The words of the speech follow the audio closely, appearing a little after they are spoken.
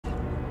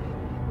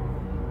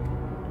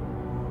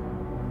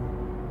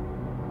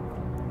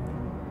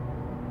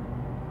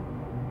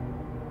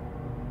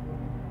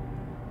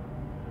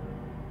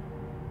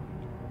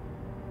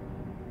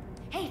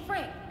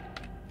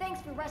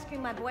Thanks for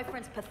rescuing my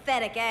boyfriend's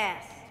pathetic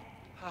ass.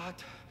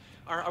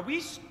 Are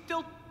we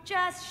still...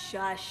 Just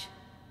shush.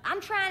 I'm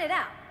trying it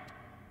out.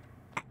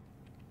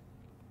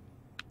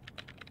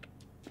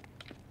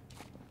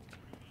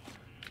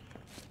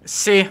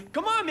 Sí.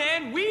 Come on,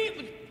 man.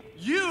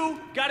 You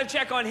gotta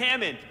check on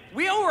Hammond.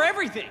 We owe her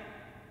everything.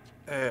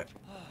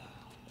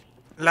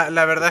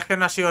 La verdad es que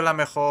no ha sido la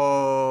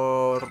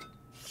mejor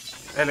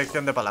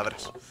elección de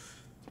palabras.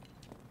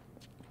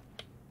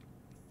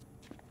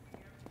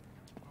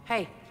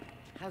 Hey,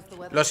 how's the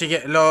weather?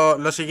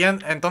 Lo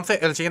siguiente, entonces,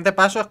 el siguiente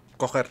paso es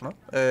coger, ¿no?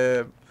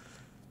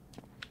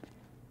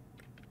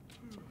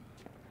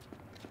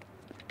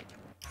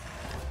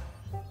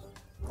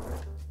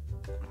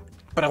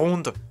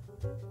 Pregunto.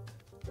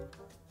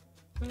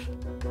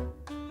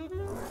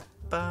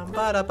 Pam,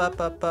 para, pa,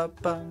 pa, pa,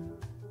 pam.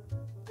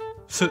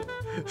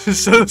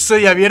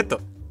 Soy abierto.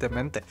 Te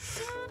mente.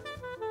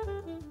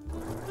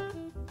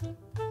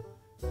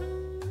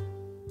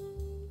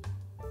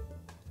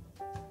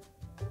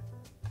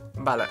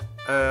 Vale.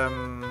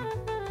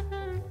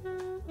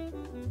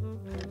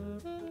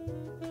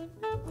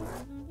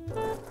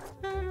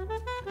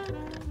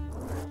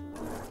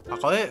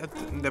 Acabo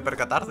de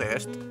percatar de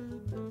esto.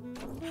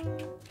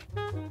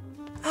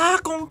 ¡Ah!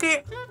 ¿Con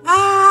qué?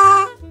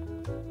 ¡Ah!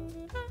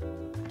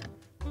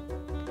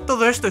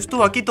 Todo esto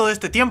estuvo aquí todo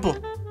este tiempo.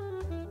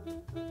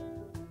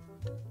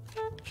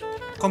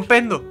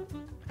 Comprendo.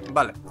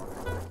 Vale.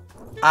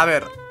 A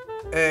ver.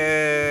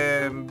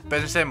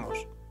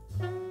 Pensemos.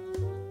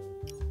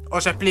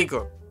 Os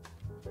explico.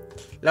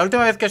 La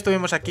última vez que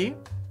estuvimos aquí,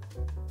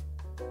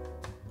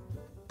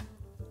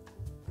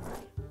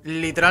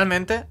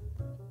 literalmente,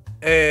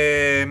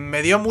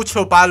 me dio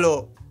mucho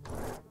palo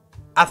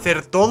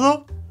hacer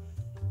todo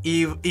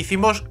y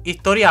hicimos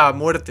historia a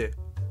muerte.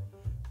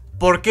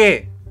 ¿Por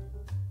qué?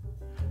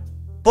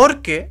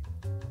 Porque,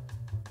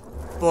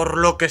 por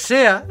lo que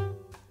sea,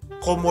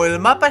 como el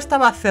mapa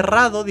estaba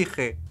cerrado,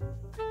 dije,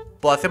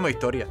 pues hacemos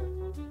historia.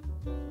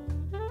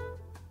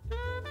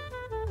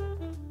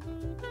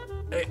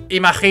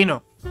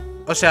 Imagino.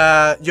 O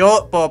sea,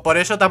 yo por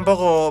eso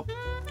tampoco,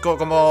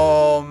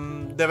 como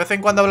de vez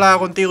en cuando hablaba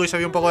contigo y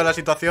sabía un poco de la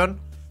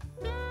situación,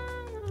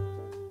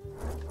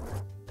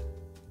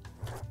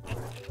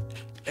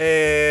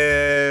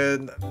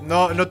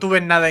 no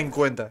tuve nada en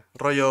cuenta.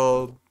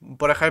 Rollo,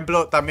 por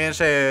ejemplo, también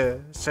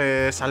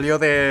se salió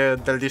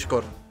del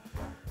Discord.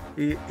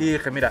 Y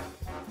dije, mira,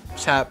 o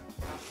sea,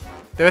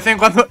 de vez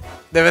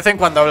en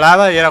cuando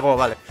hablaba y era como,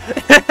 vale.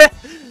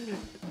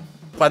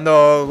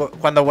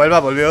 Cuando vuelva,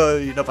 volvió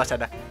y no pasa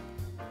nada.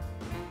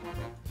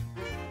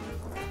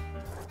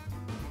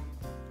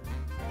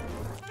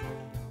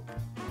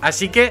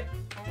 Así que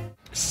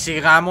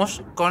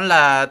sigamos con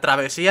la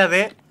travesía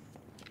de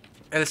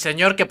el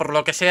señor que por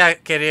lo que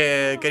sea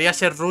quería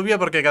ser rubio,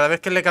 porque cada vez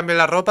que le cambie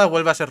la ropa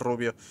vuelve a ser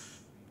rubio.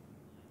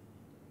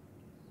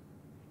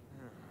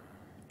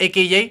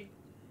 AKJ,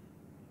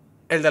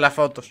 el de las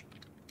fotos.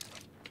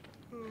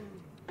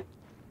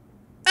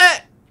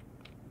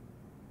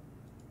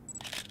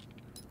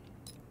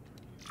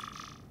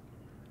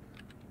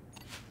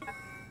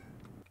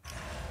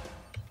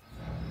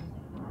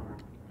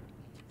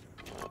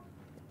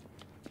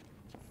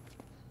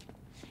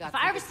 If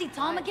I ever see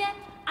Tom again,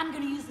 I'm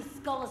gonna use the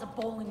skull as a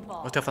bowling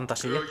ball. Hostia,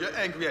 fantasía. Girl, you're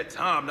angry at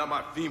Tom, not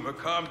my femur.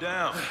 Calm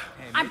down.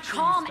 I'm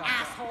calm,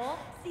 asshole.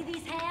 See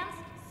these hands?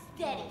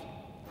 Steady.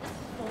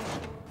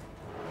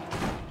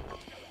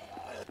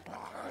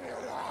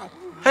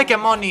 ¡Hey, qué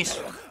monis!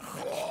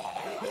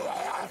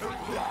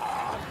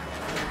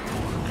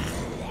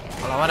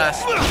 Hola,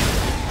 buenas.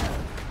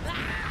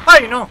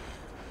 ¡Ay, no!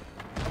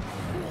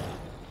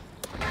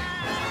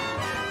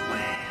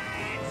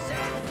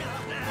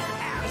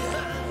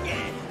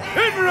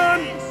 Hit and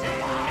run!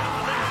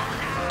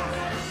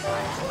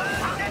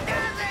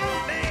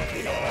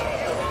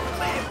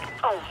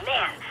 Oh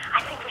man,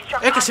 I think we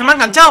struck Que se me ha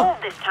enganchado.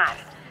 gold this time.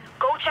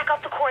 Go check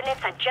out the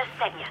coordinates I just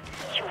sent you.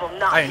 You will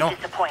not Ay, be no.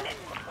 disappointed.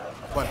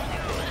 Bueno,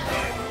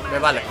 me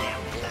vale.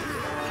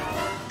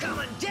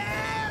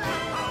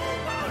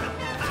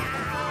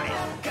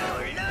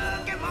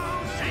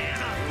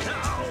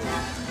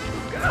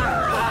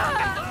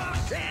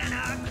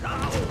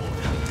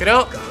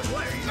 Creo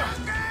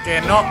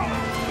que no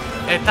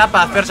está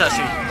para hacerse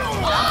así.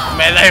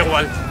 Me da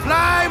igual.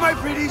 Fly, my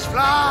pretties,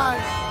 fly!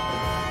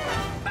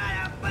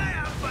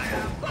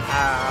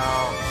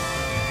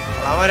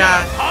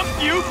 Ahora, Pump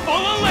you full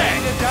of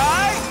lead.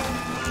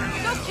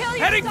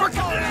 Heading for...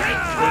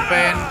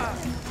 disculpen.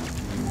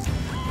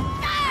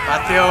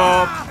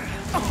 Espacio.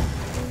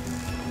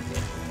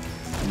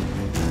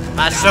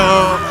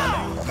 Paso.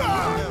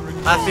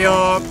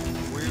 Espacio.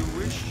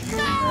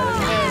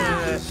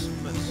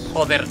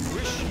 Joder.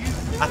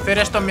 Hacer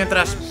esto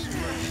mientras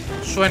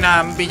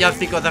suenan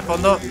villancicos de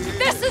fondo.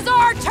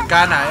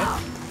 Gana,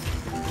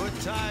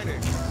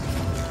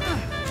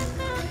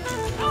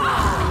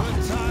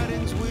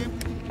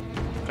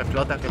 Que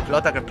explota, que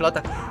explota, que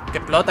explota. Que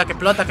explota, que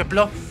explota, que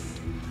explota.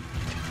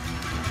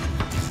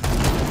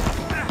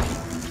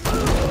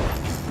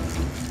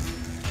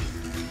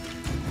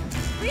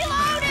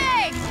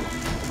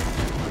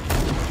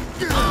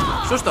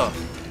 ¡Susto!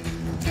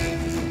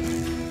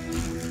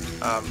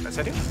 ¿En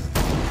serio?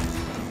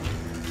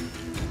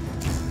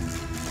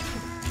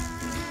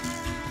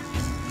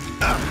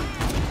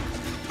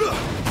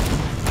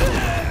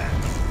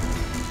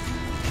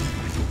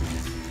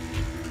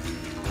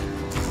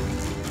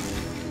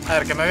 A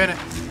ver, que me viene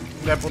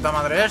de puta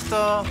madre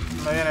esto.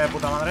 Me viene de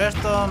puta madre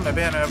esto. Me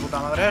viene de puta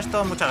madre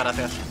esto. Muchas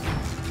gracias.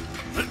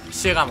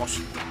 Sigamos.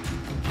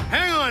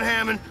 Hang on,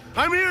 Hammond.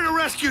 I'm here to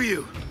rescue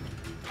you.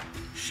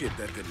 Shit,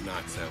 that did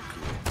not sound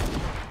cool.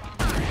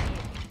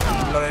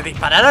 Lo de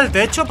disparar al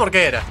techo, ¿por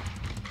qué era?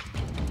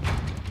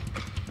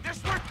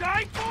 This we're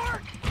dying for?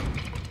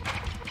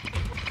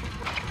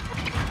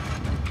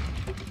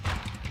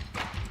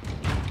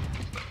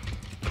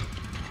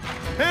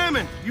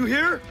 Hammond, you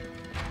here?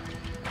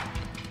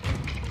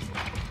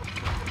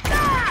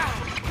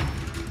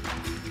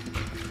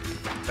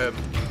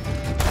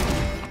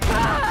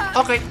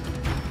 Ok.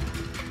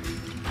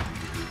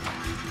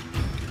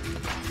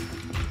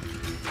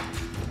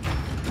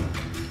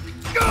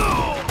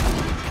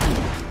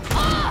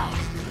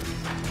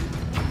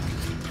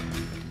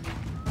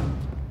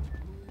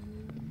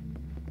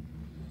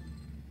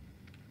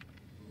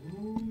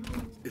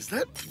 Is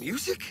that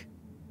music?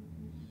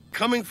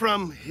 Coming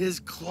from his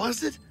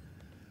closet?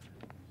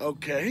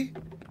 Okay.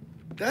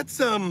 That's,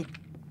 a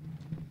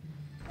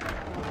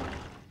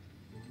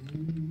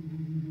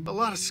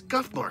lot of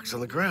scuff marks on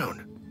the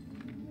ground.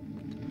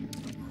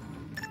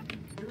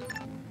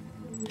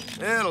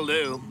 That'll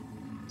do.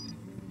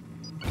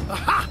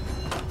 Aha!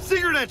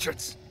 Secret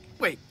entrance!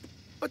 Wait,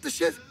 what the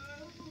shit?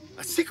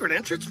 A secret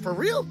entrance for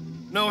real?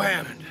 No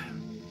Hammond.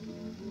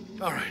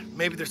 Alright,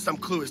 maybe there's some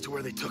clue as to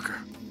where they took her.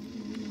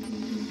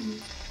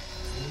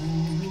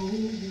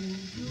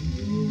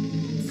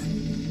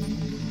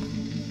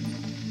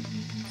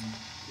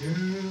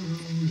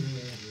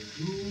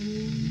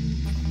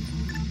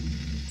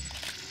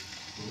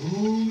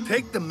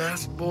 Take the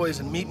masked boys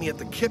and meet me at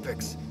the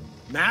Kippix.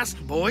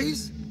 Masked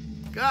boys?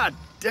 God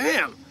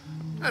damn!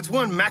 That's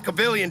one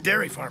Machiavellian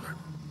dairy farmer.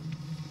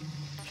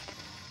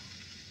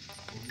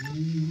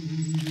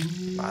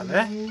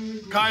 Vale.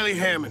 Kylie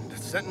Hammond,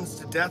 sentenced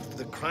to death for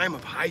the crime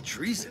of high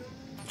treason.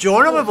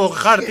 Yo no me puedo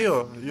quejar,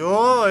 tío.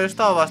 Yo he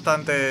estado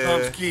bastante...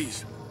 Tom's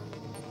keys.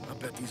 I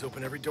bet these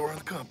open every door on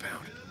the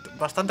compound.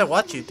 Bastante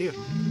guachi, tío.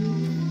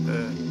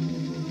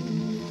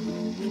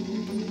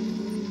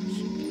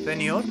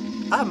 Señor.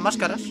 Ah,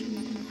 máscaras.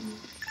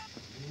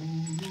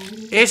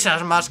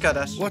 Esas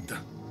máscaras. What the?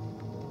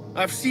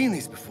 I've seen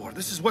these before.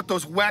 This is what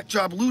those whack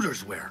job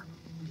looters wear.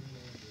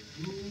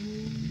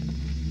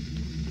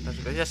 Las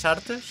bellas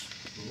artes.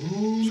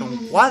 Son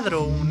un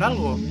cuadro, un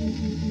algo.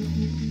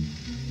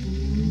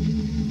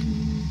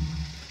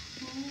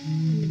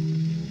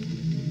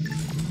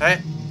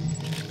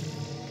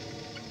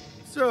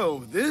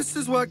 So, this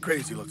is what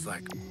crazy looks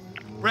like.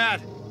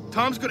 Brad,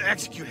 Tom's gonna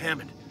execute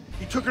Hammond.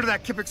 He took her to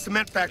that Kippix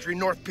cement factory in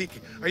North Peak.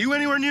 Are you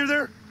anywhere near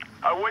there?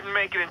 I wouldn't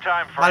make it in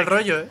time, Mal Frank.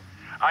 rollo,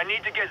 I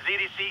need to get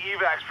ZDC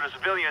evacs for the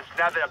civilians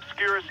now that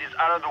Obscurus is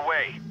out of the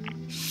way.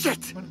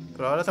 Shit!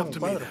 Pero ahora tengo un Up to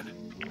me cuadro.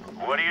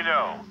 then. What do you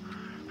know?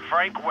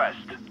 Frank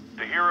West,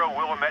 the hero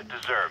Willamette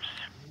deserves.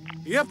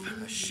 Yep,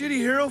 a shitty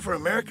hero for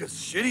America's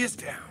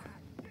shittiest town.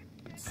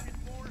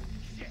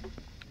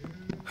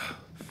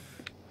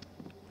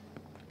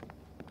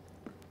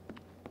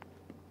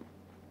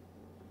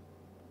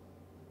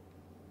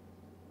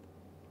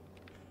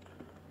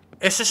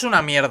 Eso es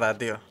una mierda,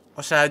 tío.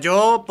 O sea,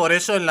 yo por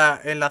eso en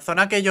la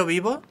zona que yo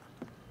vivo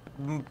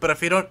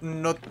prefiero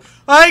no...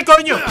 ¡Ay,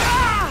 coño!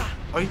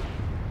 ¡Ay!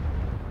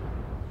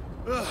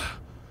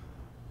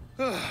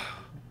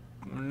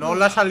 No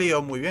la ha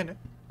salido muy bien,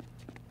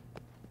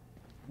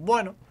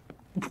 Bueno.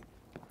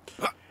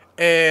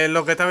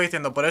 Lo que estaba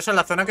diciendo, por eso en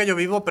la zona que yo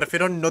vivo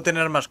prefiero no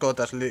tener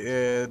mascotas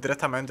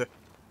directamente.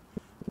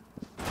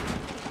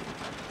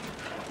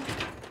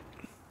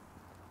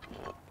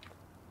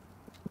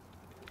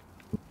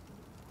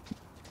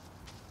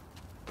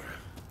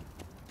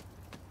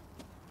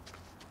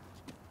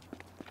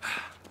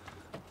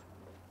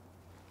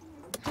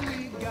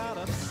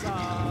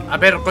 A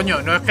ver,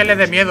 coño, no es que le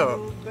dé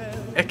miedo.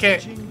 Es que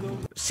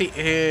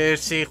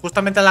si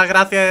justamente la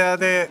gracia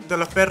de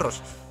los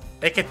perros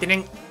es que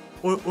tienen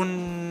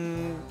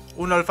un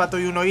olfato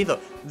y un oído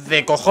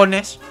de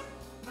cojones,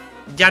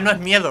 ya no es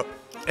miedo.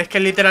 Es que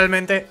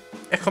literalmente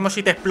es como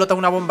si te explota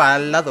una bomba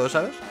al lado,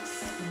 ¿sabes?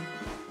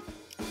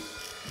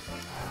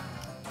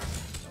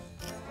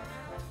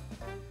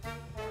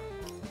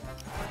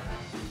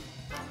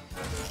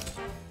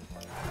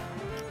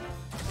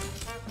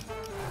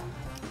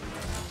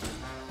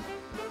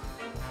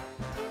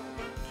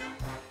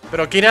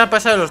 Pero quiere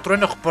pasar de los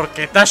truenos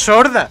porque está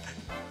sorda.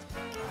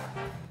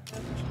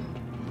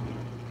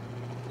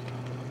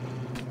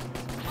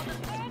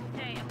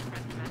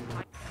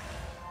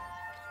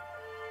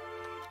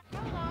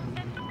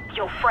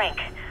 Yo, Frank,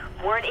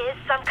 word is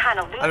some kind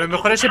of A lo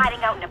mejor lunatic ese...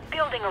 hiding out in a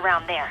building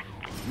around there.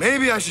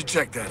 Maybe I should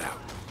check that out.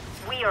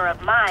 We are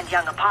of mind,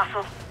 young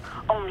apostle.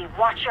 Only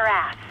watch your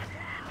ass.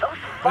 Those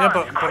Coño,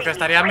 thugs porque crazy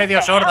estaría right medio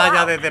the sorda hell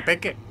ya out. desde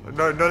peque.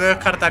 No lo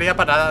descartaría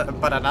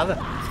para nada.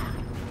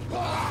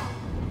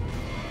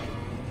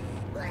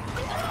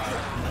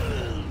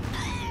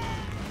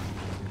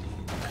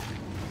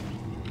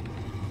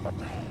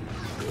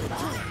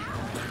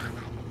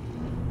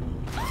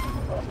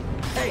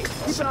 Hey,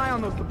 keep an eye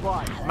on those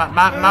supplies. Me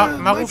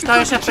ha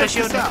gustado esa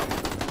expresión.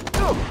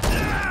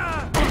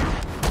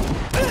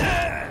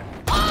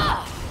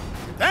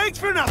 Thanks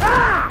for nothing.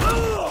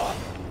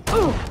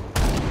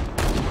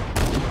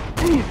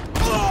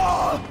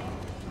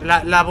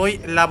 La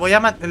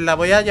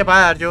voy a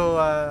llevar yo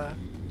a...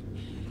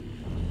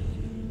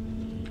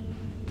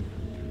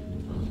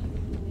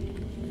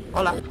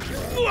 Hola.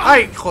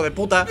 ¡Ay, hijo de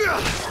puta!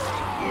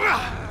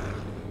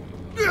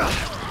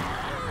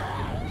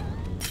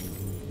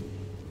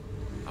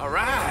 All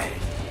right.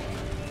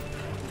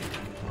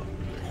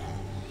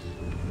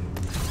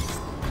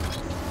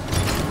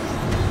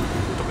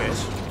 ¿Esto qué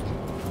es?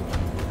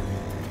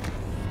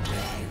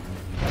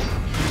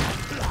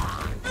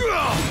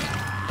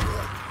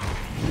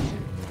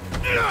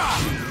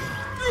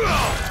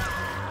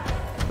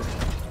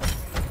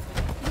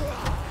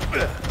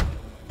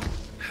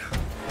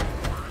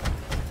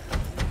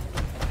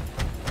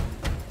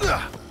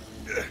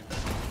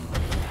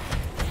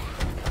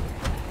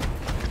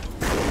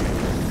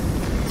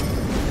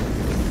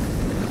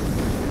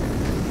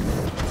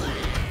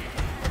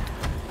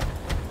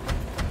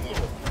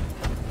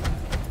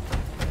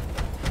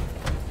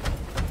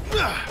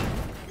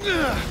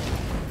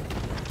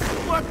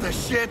 What the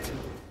shit?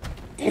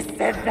 He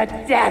said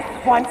that death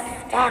once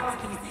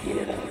stalked these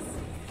hills.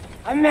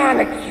 A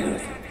man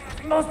accused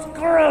of the most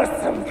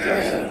gruesome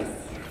things.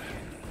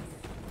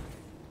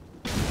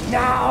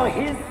 Now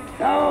his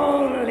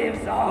soul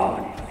lives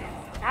on,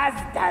 as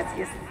does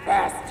his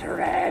thirst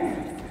to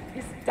end,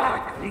 his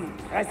darkling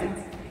presence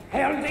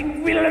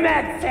heralding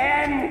Willamette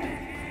end.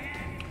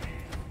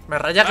 Me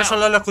raya que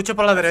solo lo escucho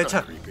por la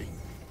derecha.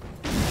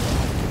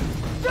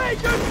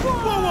 Whoa,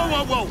 whoa,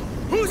 whoa, whoa!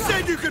 Who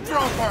said you could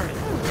throw a party?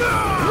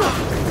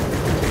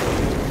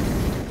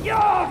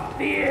 Your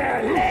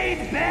fear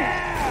laid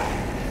bare.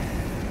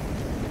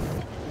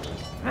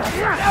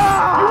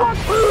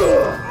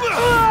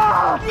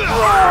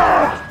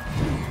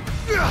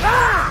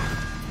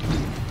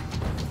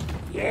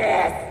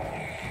 Yes,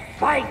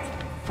 fight,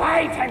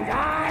 fight and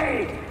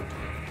die.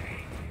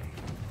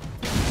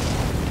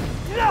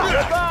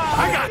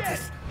 I got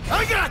this!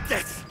 I got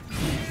this!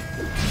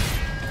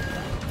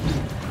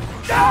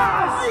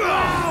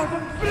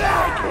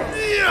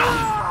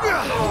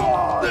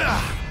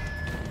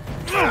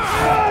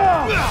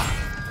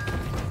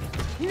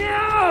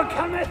 Now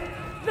cometh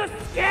the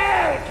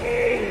Scare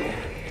King.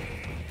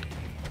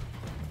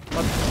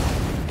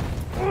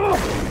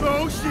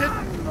 Oh shit!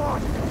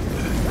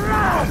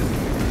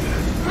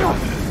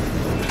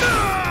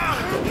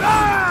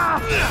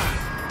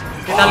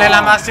 Quítale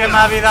la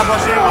máxima vida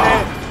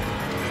posible.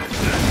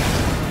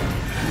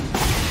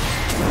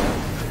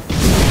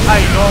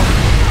 Ay,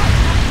 no.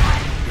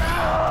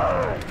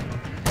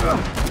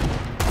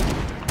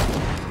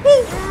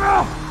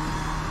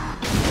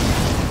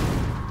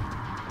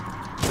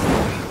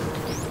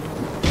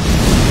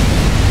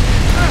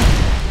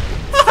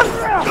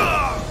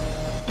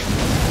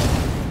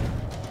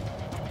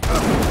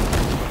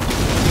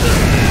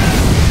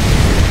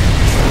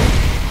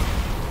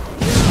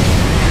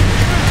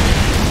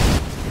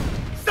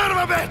 Son of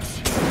a bitch!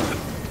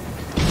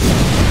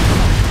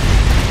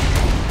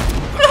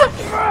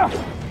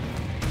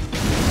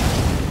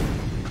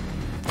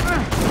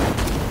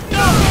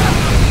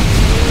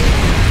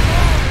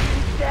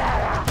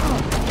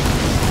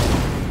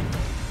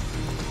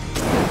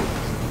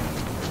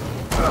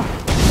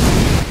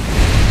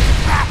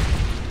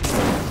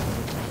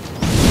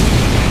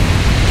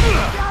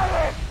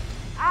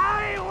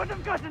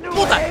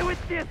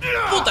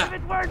 ¡Puta!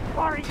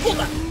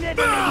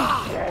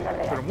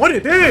 ¡Pero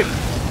muérete!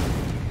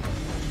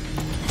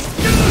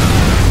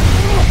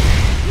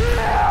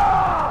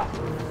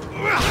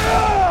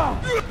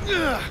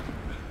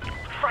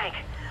 Frank,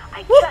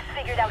 I just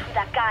figured out who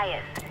that guy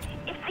is.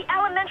 It's the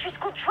elementary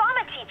school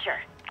drama teacher.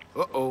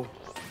 Uh-oh.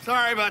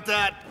 Sorry about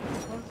that.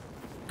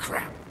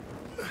 Crap.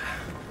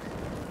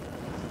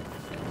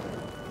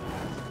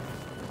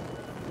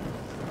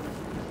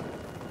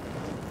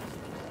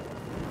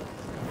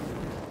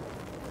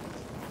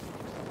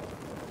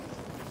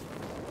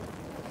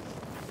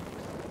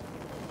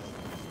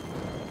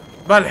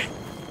 Vale.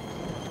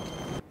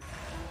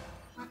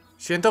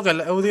 Siento que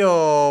el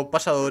audio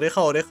pasa de oreja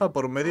a oreja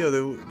por medio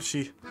de...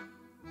 Sí.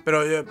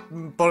 Pero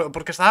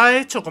porque estaba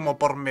hecho como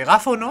por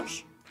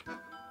megáfonos.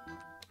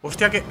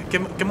 Hostia,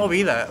 qué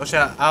movida. O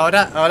sea,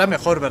 ahora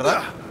mejor,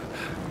 ¿verdad?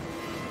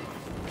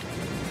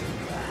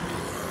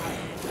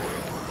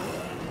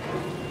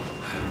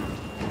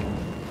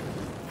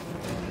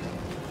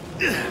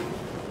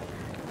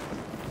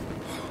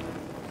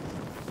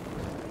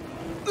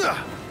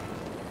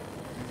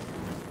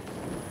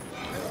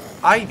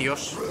 ¡Ay,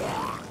 Dios!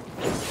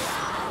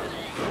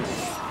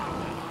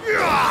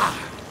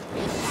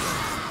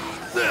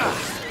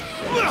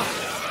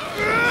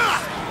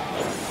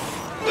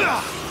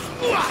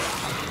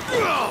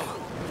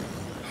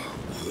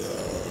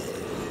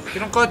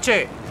 Quiero un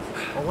coche.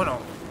 O bueno,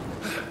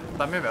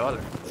 también me vale.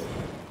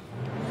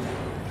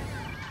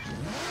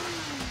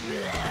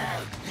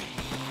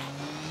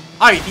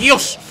 ¡Ay,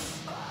 Dios!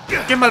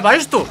 ¡Qué mal va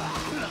esto!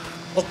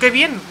 ¡O qué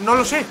bien! No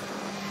lo sé.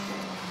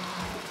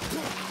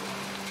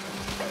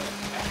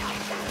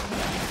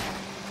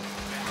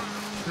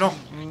 No,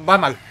 va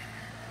mal.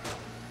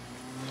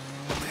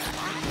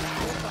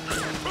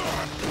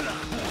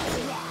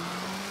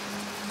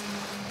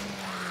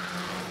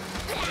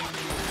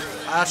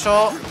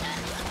 Paso.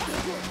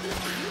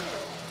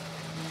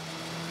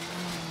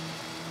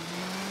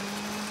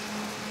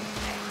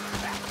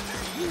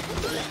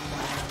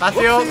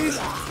 Espacio.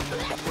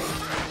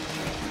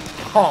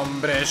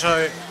 Hombre, eso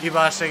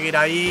iba a seguir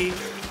ahí.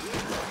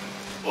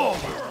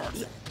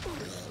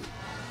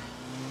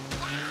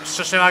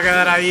 Eso se va a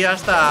quedar ahí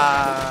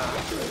hasta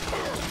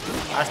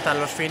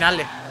los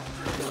finales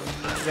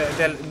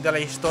de la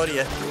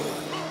historia.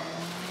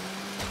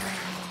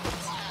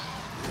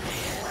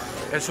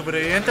 El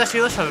superviviente ha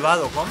sido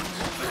salvado. ¿Cómo?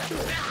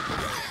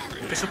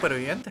 ¿Qué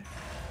superviviente?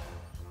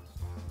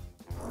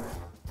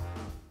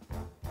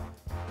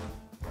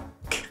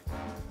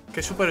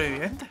 ¿Qué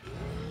superviviente?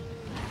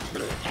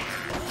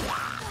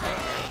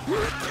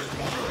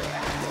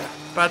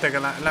 Espérate, que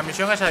la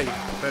misión es ahí.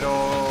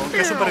 Pero...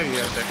 ¿qué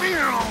superviviente?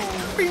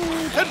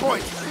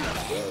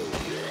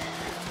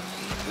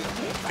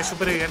 ¿Qué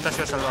superviviente ha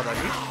sido salvado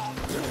aquí?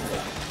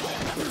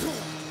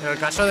 En el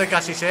caso de que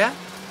así sea,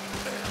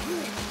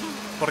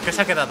 ¿por qué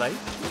se ha quedado ahí?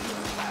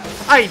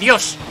 ¡Ay,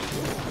 Dios!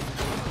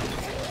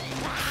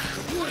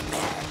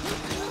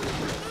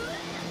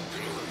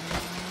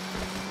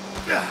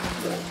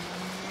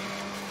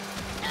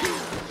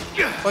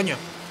 Coño.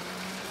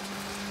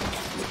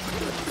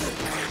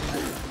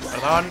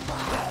 Perdón.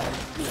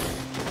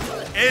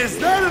 Is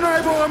that an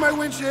eyeball on my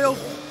windshield?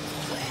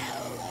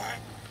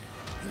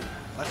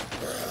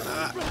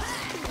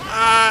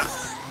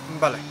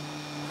 Vale.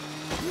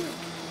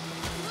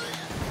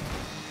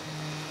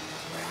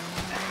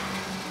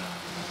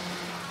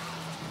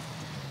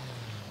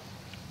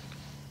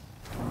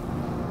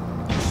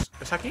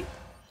 ¿Es aquí?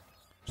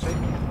 Sí.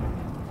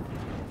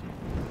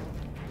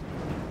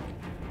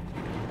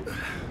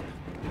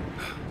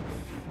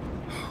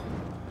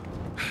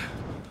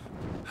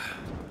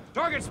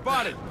 Target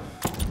spotted.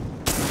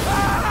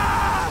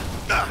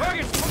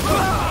 Target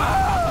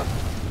spotted.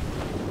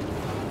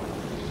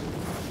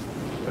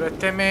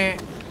 Présteme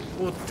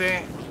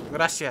usted.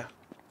 Gracias.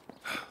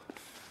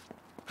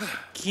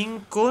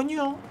 ¿Quién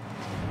coño?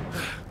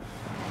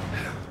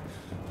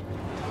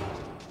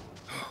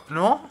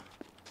 ¿No?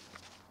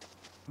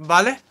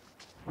 Vale.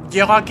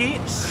 Llego aquí,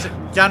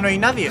 ya no hay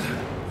nadie.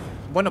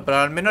 Bueno, pero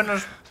al menos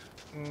nos...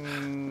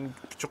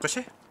 yo qué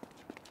sé.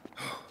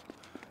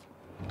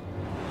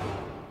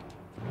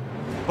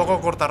 Un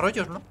poco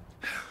cortarrollos, ¿no?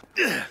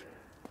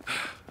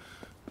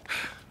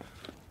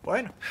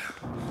 Bueno.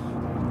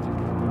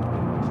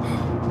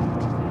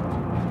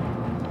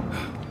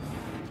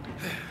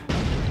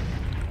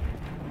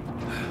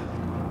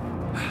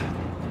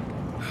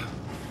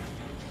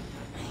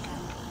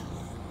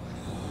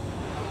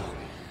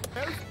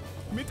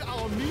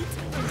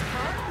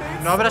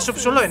 No habrá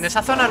subsuelo en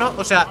esa zona, ¿no?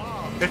 O sea,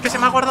 es que se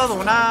me ha guardado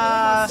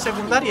una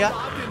secundaria,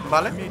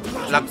 ¿vale?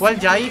 La cual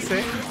ya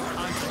hice.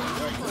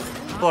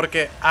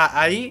 Porque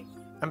ahí,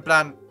 en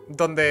plan,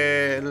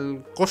 donde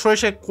el coso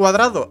ese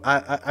cuadrado,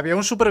 había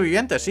un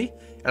superviviente, sí,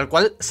 el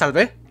cual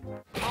salvé.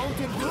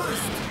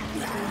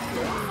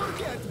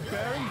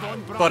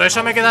 Por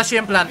eso me queda así,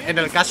 en plan, en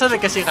el caso de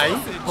que siga ahí,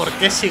 ¿por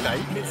qué siga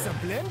ahí?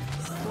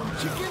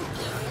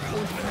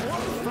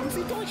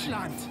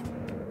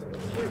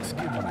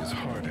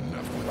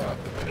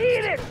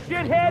 Eat it,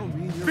 shithead!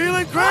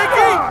 Feeling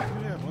cranky?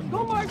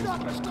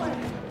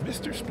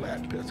 Mr.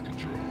 Splat Pest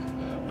Control.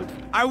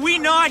 Are we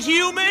not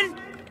human?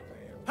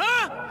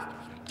 Huh?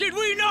 Did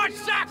we not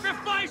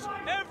sacrifice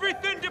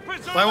everything to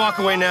preserve? If I walk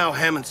away now,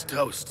 Hammond's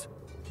toast.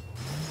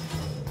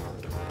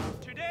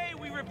 Today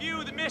we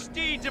review the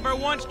misdeeds of our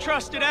once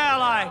trusted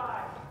ally,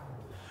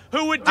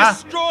 who would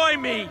destroy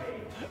me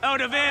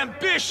out of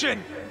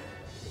ambition.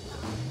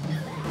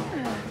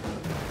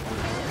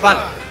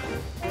 Vale.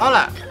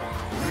 Hola.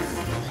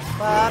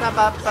 Para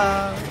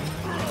papá.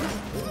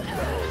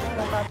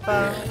 Para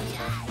papá.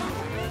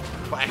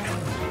 Bueno.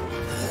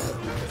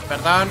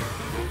 Perdón.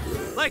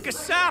 Like a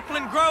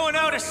sapling growing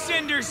out of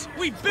cinders,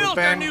 we built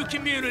our new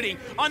community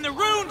on the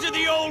ruins of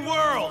the old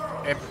world.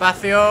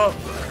 Espacio.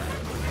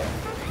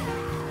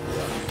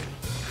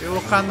 Estoy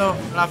buscando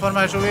la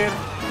forma de subir.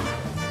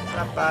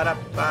 Para.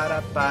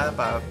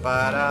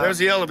 There's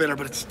the elevator,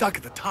 but it's stuck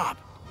at the top.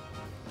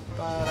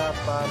 Para.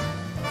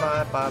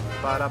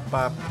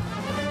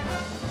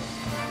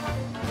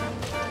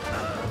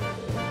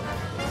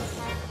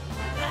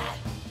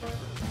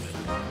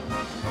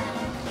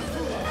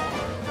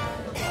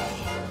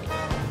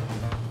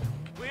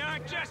 We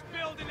aren't just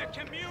building a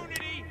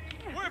community,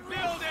 we're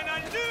building a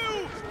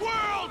new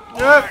world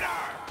order.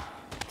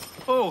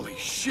 Holy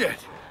shit.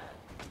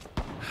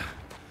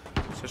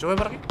 ¿Se sube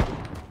por aquí?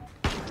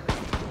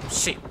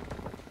 Sí.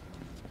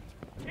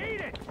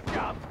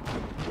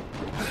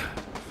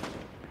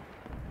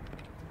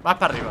 Más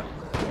para arriba.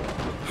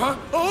 Huh?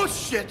 Oh,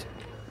 shit!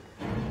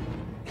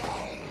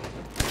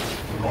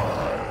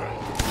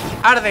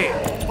 ¡Arde!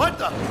 What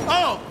the?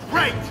 Oh,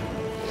 great!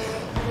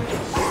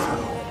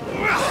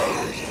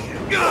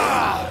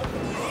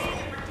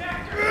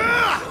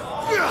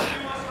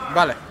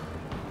 Vale.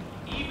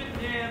 Even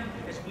them,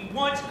 as we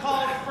once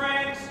called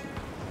friends.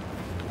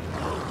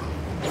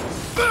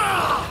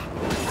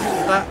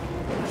 Está.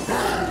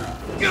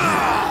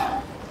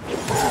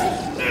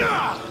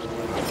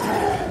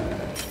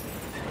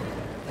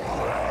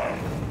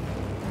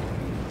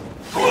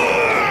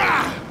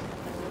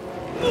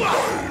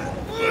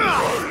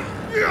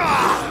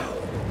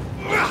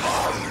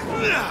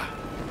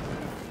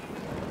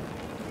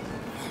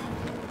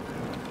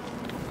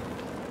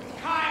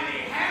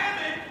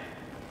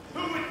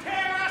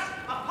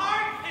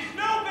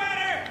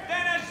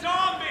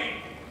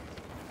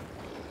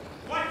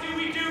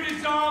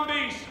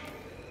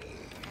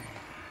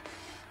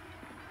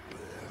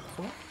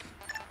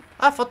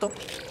 Ah, foto.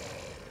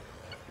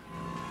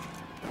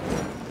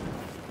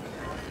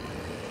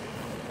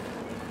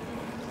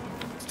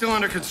 Still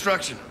under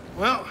construction.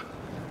 Well,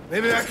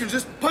 maybe I can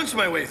just punch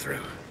my way through.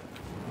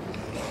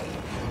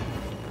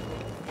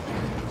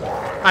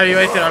 Ah, iba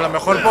a decir, a lo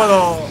mejor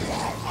puedo.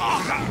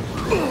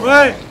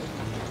 ¡Uy!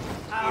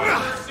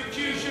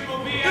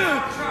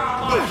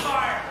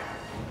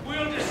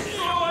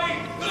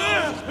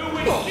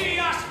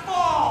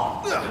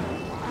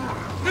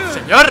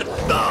 ¡Señor!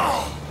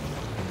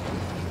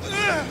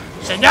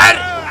 ¡Señor!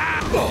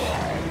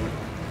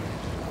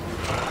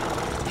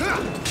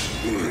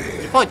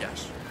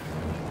 ¡Pollas!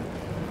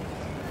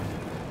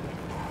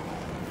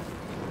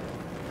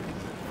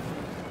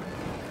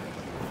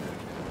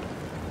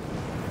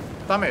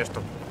 Dame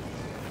esto.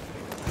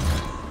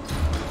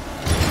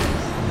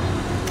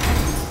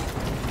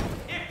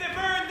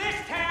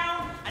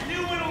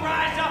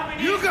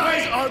 You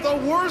guys are the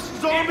worst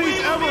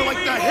zombies ever,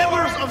 like the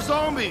Hitlers of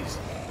zombies.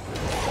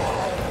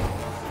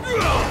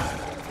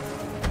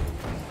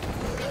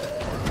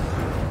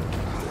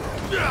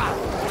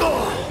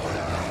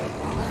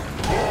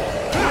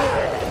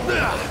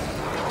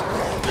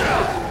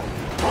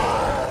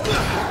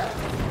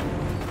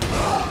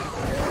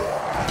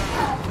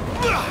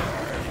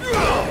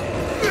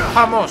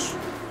 ¡Vamos!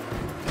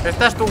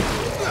 Estás tú,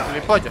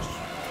 gilipollas.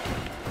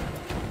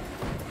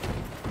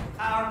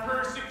 Our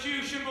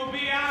persecution will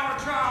be our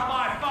trial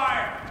by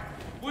fire.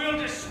 We'll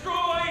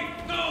destroy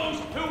those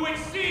who would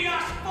see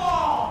us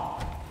fall.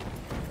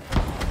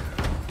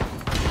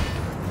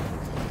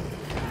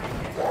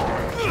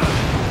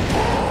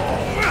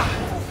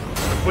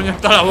 Puño en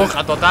toda la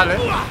boca, total, ¿eh?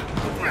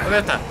 ¿Dónde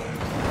está?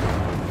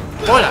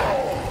 ¡Bola!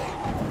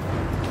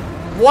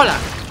 ¡Bola!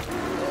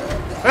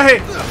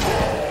 ¡Ey!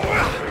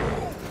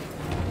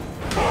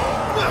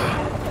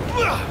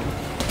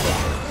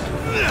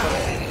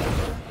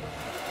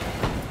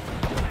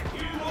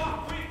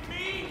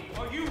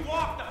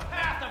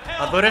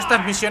 Adoro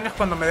estas misiones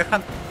cuando me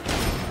dejan.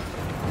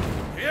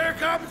 Here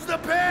comes the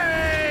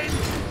pain.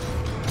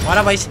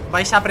 Ahora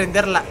vais a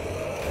aprender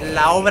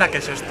la obra que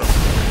es esto.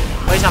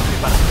 Vais a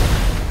flipar.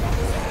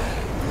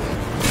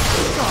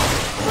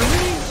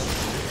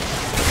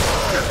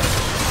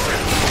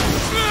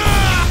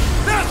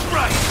 That's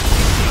right.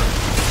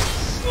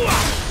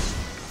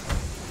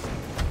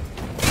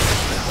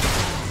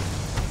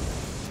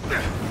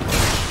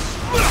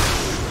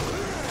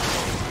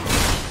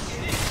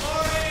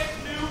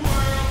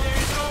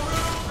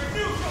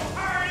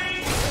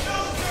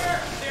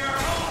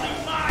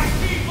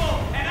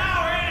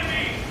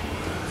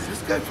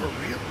 For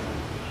real?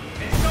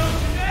 And so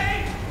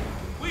today,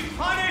 we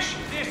punish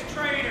this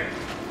traitor.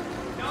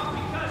 Not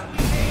because we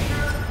hate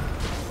her,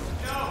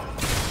 no,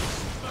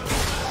 but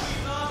because we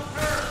love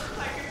her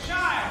like a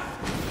child.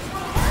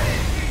 We're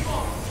hurting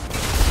people.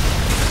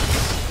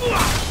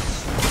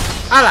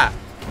 ¡Hala!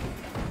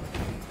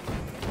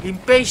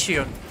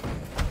 Impatient.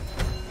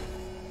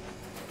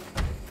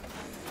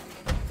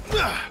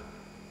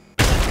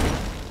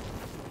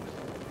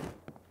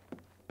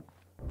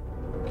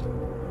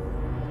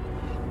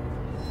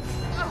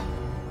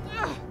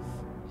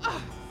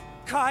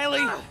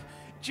 Kylie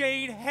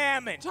Jade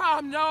Hammond.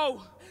 Tom,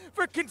 no!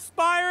 For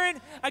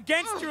conspiring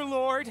against your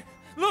lord,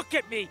 look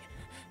at me,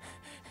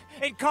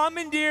 and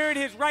commandeered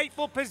his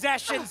rightful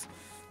possessions,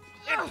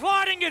 and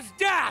plotting his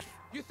death.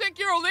 You think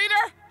you're a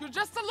leader? You're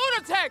just a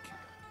lunatic!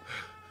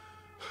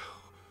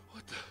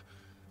 What the?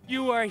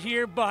 You are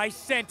hereby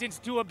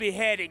sentenced to a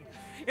beheading,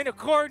 in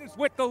accordance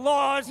with the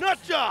laws. Nut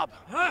job!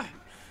 Huh?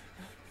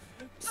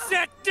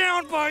 Set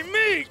down by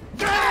me!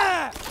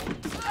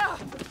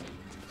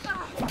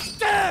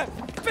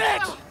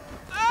 Bitch!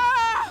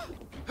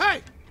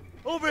 Hey!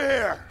 Over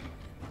here!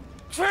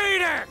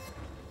 Traitor!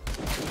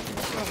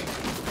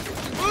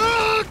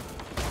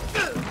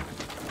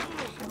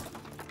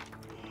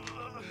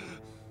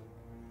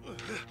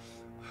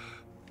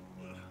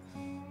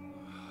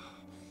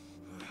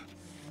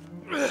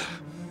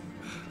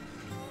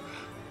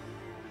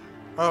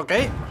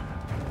 Ok.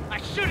 I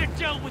should have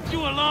dealt with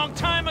you a long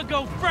time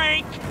ago,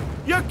 Frank.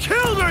 You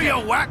killed her, you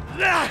whack!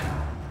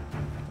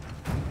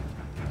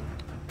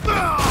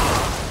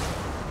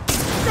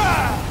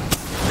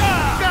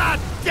 God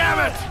damn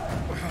it!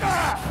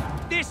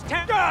 This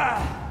time.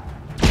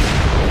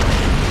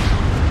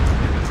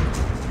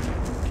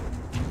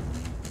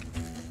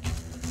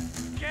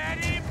 Get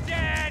him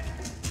dead.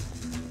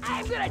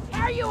 I'm gonna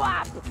tear you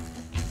up!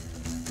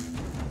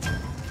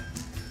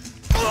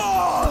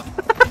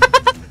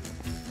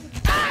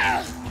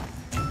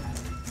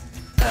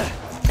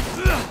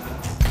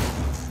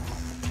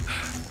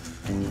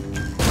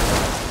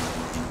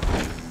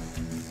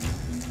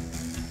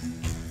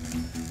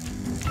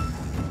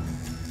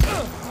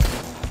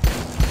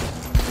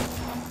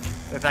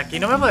 Desde aquí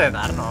no me puede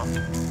dar, ¿no?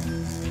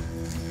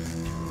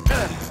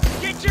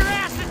 Get your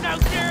asses out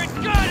there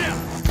and gut him.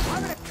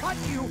 I'm gonna cut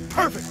you!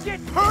 Perfect!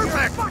 Get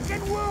Perfect! your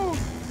fucking wound!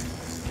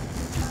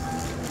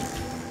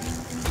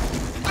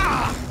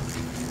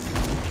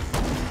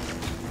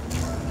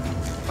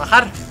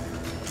 Bajar.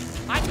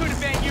 I could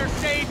have been your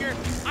savior.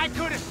 I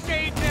could have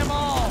saved them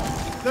all.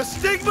 The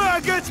stigma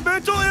against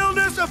mental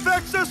illness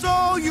affects us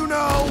all, you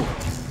know!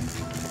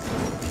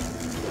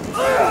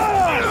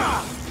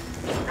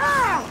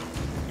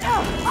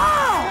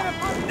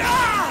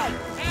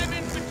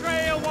 Hammond's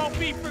betrayal won't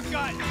be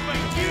forgotten, but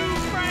you,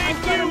 Frank,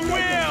 you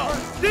will.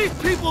 These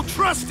people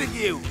trusted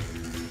you!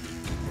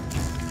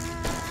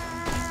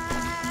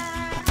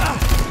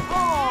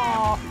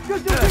 Oh,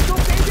 does the little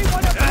baby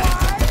wanna fly?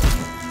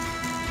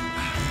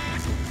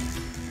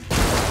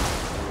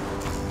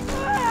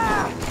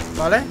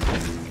 ¿Vale?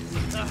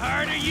 The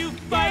harder you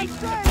fight,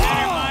 the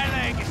better my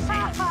legacy.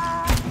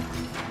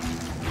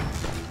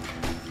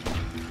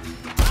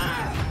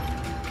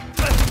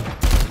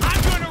 I'm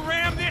gonna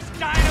ram this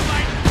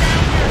dynamite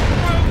down your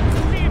throat to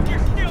see if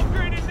you're still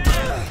grinning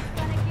there.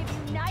 Gonna give you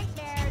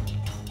nightmares.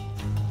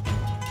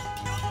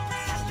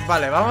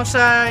 Vale, vamos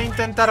a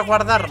intentar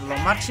guardar lo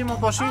máximo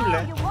posible.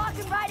 Oh, you're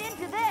walking right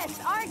into this,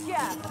 aren't you?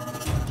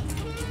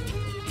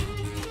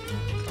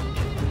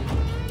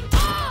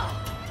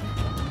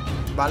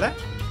 Vale.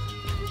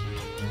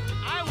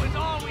 I was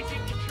always in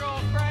control,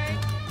 Frank.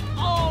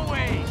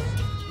 Always.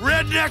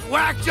 Redneck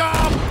whack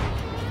job!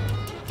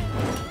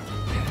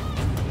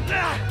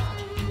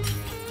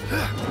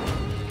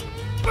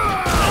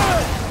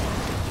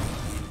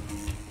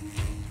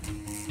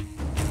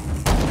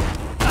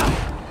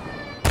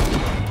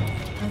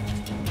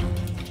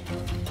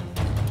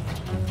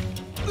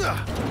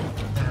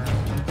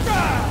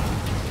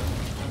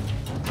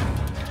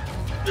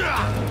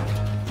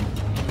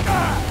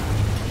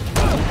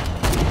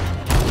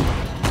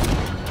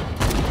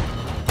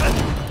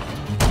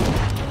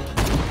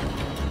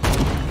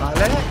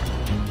 Vale.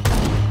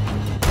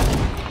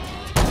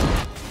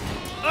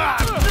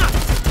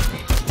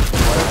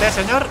 Muérete,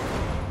 señor.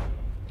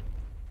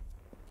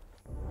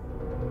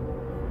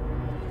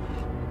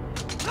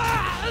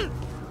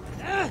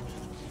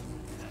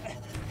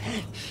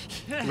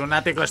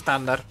 Lunático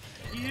estándar.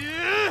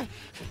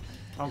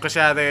 Aunque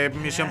sea de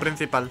misión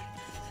principal.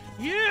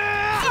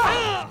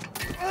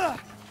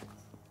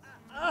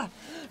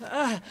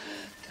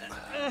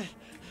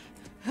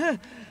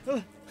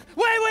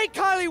 Wait,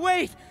 Carly,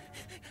 wait!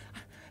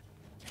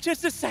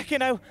 Just a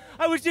second,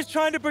 I was just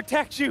trying to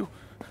protect you.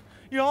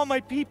 You're all my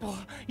people.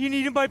 You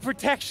needed my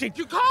protection.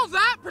 You call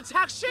that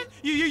protection?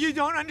 You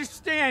don't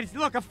understand.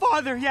 Look, a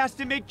father, he has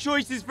to make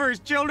choices for his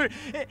children.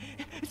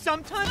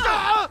 Sometimes...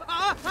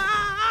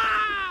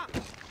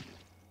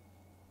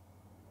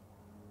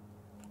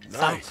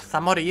 Nice. Se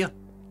ha morido.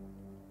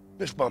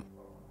 Fist bump.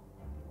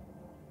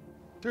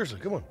 Seriously,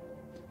 come on.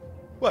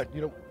 What,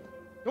 you know?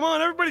 Come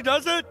on, everybody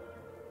does it!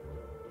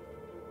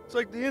 It's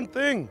like the in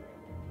thing.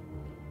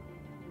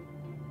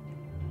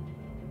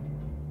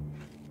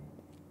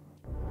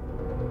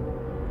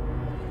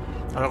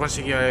 No lo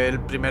consiguió el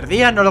primer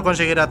día, no lo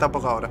conseguirá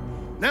tampoco ahora.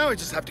 Now I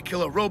just have to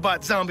kill a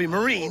robot zombie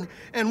marine,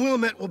 and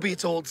Willamette will be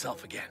its old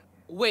self again.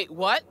 Wait,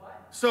 what?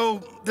 So,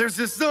 there's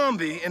this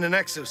zombie in an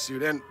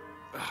exosuit, and...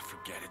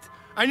 forget it.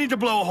 I need to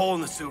blow a hole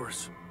in the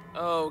sewers.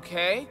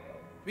 Okay.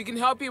 We can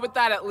help you with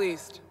that at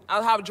least.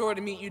 I'll have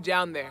Jordan meet you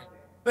down there.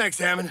 Thanks,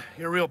 Hammond.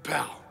 You're a real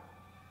pal.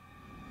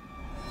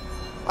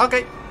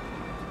 Ok.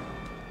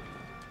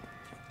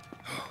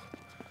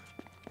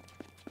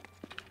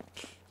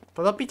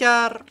 Puedo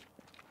pillar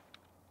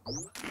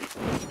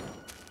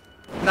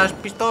las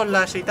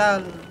pistolas y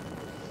tal.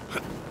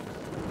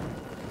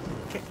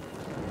 ¿Qué?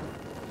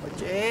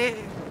 Oye.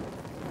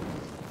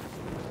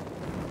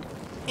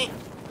 Bueno.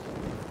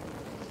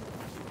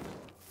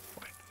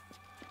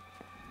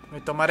 Voy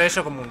a tomar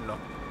eso como un no.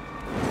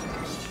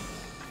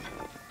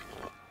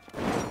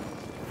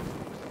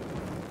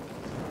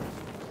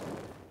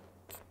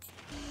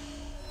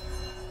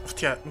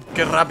 Hostia,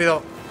 qué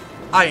rápido.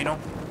 Ay, no.